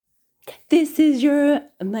This is your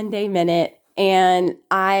Monday Minute, and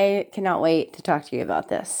I cannot wait to talk to you about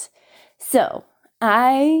this. So,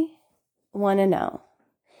 I want to know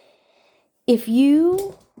if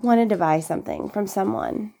you wanted to buy something from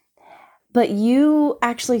someone, but you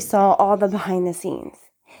actually saw all the behind the scenes,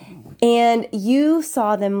 and you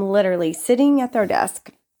saw them literally sitting at their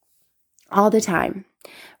desk all the time,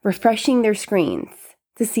 refreshing their screens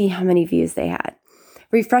to see how many views they had,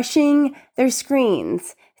 refreshing their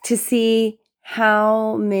screens to see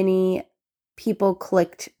how many people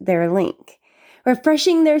clicked their link,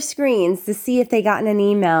 refreshing their screens to see if they gotten an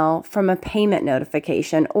email from a payment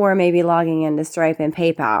notification or maybe logging into Stripe and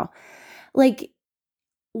PayPal. Like,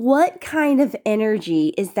 what kind of energy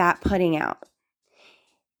is that putting out?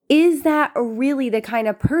 Is that really the kind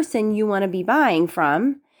of person you want to be buying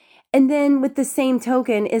from? And then with the same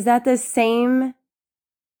token, is that the same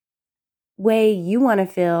way you want to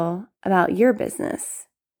feel about your business?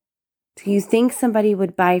 Do you think somebody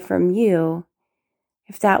would buy from you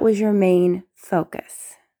if that was your main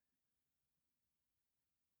focus?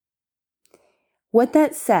 What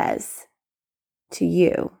that says to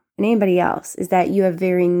you and anybody else is that you have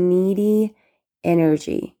very needy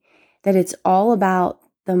energy, that it's all about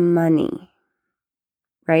the money,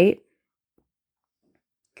 right?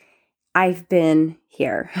 I've been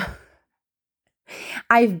here.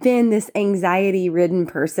 I've been this anxiety-ridden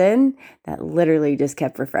person that literally just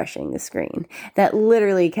kept refreshing the screen, that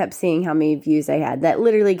literally kept seeing how many views I had, that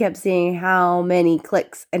literally kept seeing how many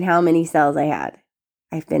clicks and how many sales I had.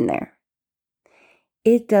 I've been there.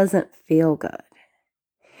 It doesn't feel good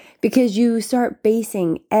because you start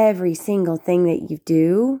basing every single thing that you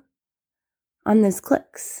do on those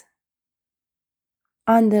clicks,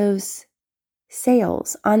 on those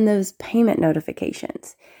sales, on those payment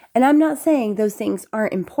notifications. And I'm not saying those things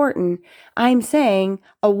aren't important. I'm saying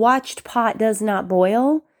a watched pot does not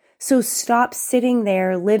boil. So stop sitting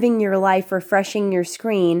there, living your life, refreshing your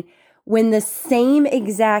screen when the same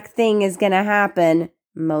exact thing is going to happen,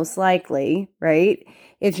 most likely, right?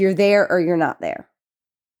 If you're there or you're not there.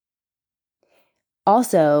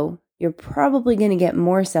 Also, you're probably going to get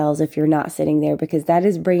more sales if you're not sitting there, because that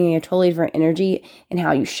is bringing a totally different energy in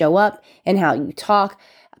how you show up and how you talk.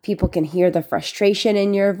 People can hear the frustration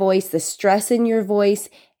in your voice, the stress in your voice.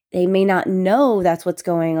 They may not know that's what's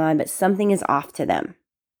going on, but something is off to them.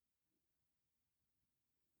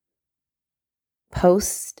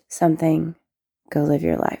 Post something, go live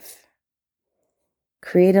your life.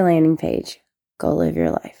 Create a landing page, go live your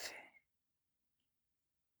life.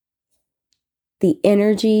 The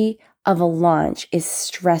energy of a launch is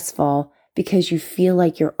stressful because you feel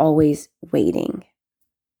like you're always waiting.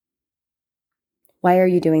 Why are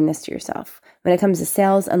you doing this to yourself? When it comes to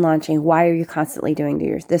sales and launching, why are you constantly doing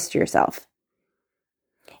this to yourself?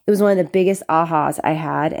 It was one of the biggest ahas I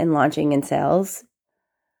had in launching in sales,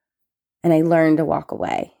 and I learned to walk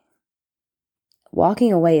away.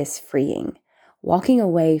 Walking away is freeing. Walking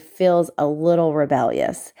away feels a little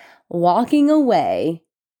rebellious. Walking away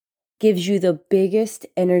gives you the biggest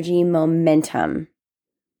energy momentum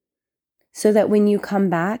so that when you come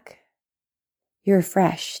back, you're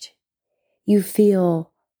refreshed. You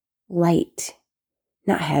feel light,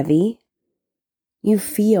 not heavy. You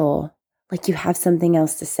feel like you have something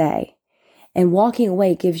else to say. And walking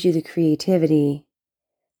away gives you the creativity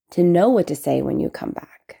to know what to say when you come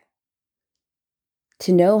back,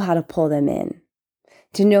 to know how to pull them in,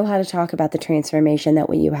 to know how to talk about the transformation that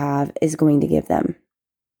what you have is going to give them.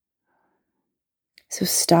 So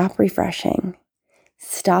stop refreshing.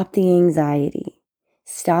 Stop the anxiety.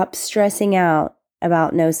 Stop stressing out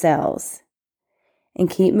about no sales. And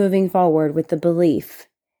keep moving forward with the belief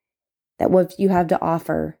that what you have to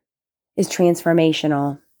offer is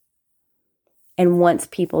transformational. And once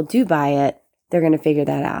people do buy it, they're going to figure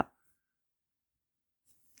that out.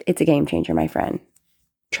 It's a game changer, my friend.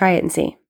 Try it and see.